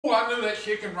I knew that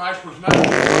chicken rice was not.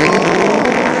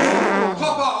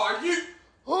 Papa, are you?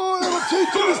 Oh, I'm gonna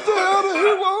teach you to stay out of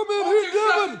here while I'm in here,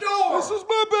 Devin. This is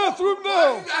my bathroom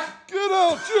now. Get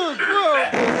out, you're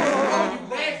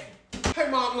ground. Hey,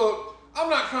 Mom, look, I'm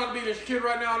not trying to be this kid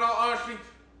right now, in all honesty,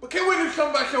 but can we do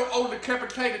something about your old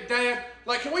decapitated dad?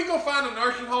 Like, can we go find a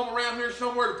nursing home around here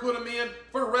somewhere to put him in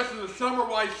for the rest of the summer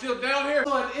while he's still down here?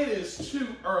 Son, it is too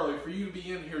early for you to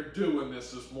be in here doing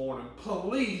this morning.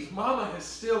 Please, Mama has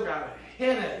still got a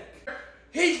headache.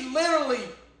 He's literally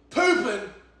pooping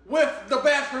with the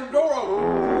bathroom door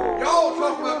open. Y'all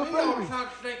talk about me all the time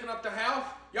stinking up the house.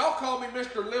 Y'all call me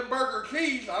Mr. Limburger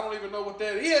Cheese. I don't even know what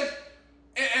that is.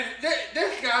 And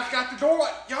this guy's got the door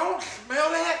like, y'all don't smell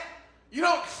that? You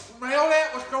don't smell that?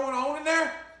 What's going on in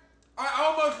there? I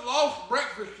almost lost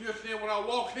breakfast just then when I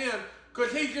walked in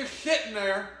because he's just sitting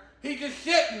there. He's just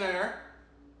sitting there,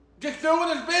 just doing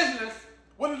his business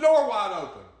with the door wide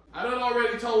open. I done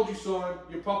already told you, son.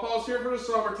 Your papa's here for the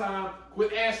summertime.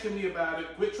 Quit asking me about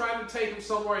it. Quit trying to take him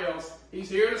somewhere else. He's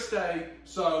here to stay,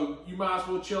 so you might as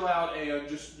well chill out and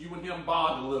just you and him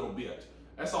bond a little bit.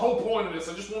 That's the whole point of this.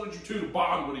 I just wanted you two to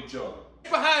bond with each other.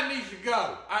 Behind needs to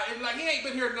go. Like, he ain't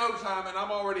been here no time, and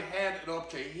I'm already had it up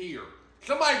to here.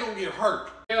 Somebody's gonna get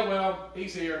hurt. Yeah, well,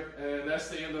 he's here, and that's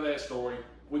the end of that story.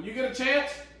 When you get a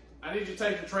chance, I need you to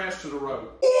take the trash to the road.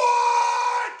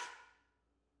 What?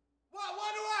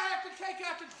 Why do I have to take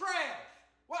out the trash?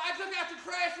 Well, I took out the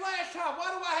trash last time. Why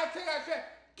do I have to take out the trash?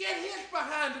 Get his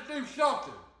behind to do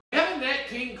something. Having that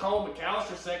King Cole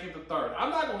McAllister second to third. I'm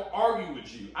not going to argue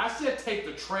with you. I said take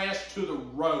the trash to the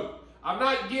road. I'm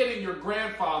not getting your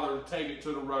grandfather to take it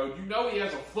to the road. You know he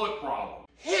has a foot problem.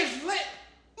 His leg?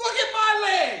 Look at my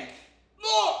legs.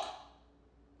 Look.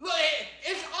 Look,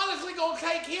 it's honestly going to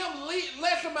take him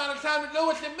less amount of time to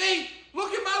do it than me.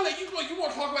 Look at my leg. You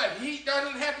want to talk about he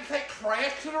doesn't have to take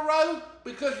trash to the road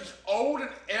because he's old and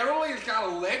elderly and he's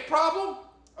got a leg problem?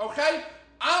 Okay?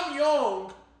 I'm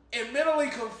young and mentally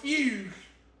confused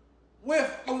with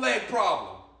a leg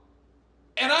problem.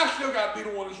 And I still got to be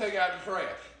the one to take out the trash.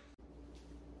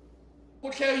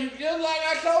 I'll tell you just like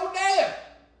I told Dad.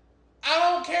 I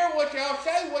don't care what y'all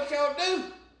say, what y'all do.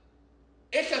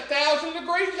 It's 1,000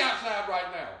 degrees outside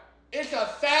right now. It's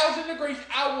 1,000 degrees.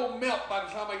 I will melt by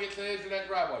the time I get to the edge of that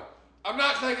driveway. I'm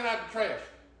not taking out the trash.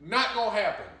 Not gonna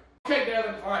happen. Okay,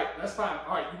 Devin. All right, that's fine.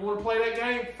 All right, you want to play that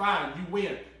game? Fine, you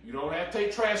win. You don't have to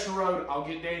take trash to the road. I'll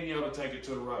get Danielle to take it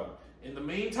to the road. In the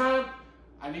meantime,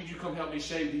 I need you to come help me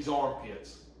shave these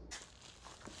armpits.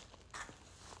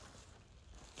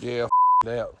 Yeah,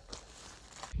 that.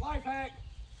 Life hack.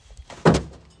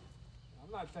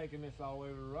 I'm not taking this all the way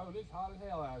to the road. It's hot as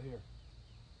hell out here.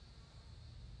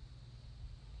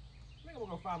 I think I'm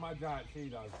gonna go find my giant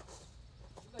Cheeto.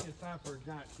 I think it's time for a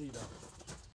giant Cheeto.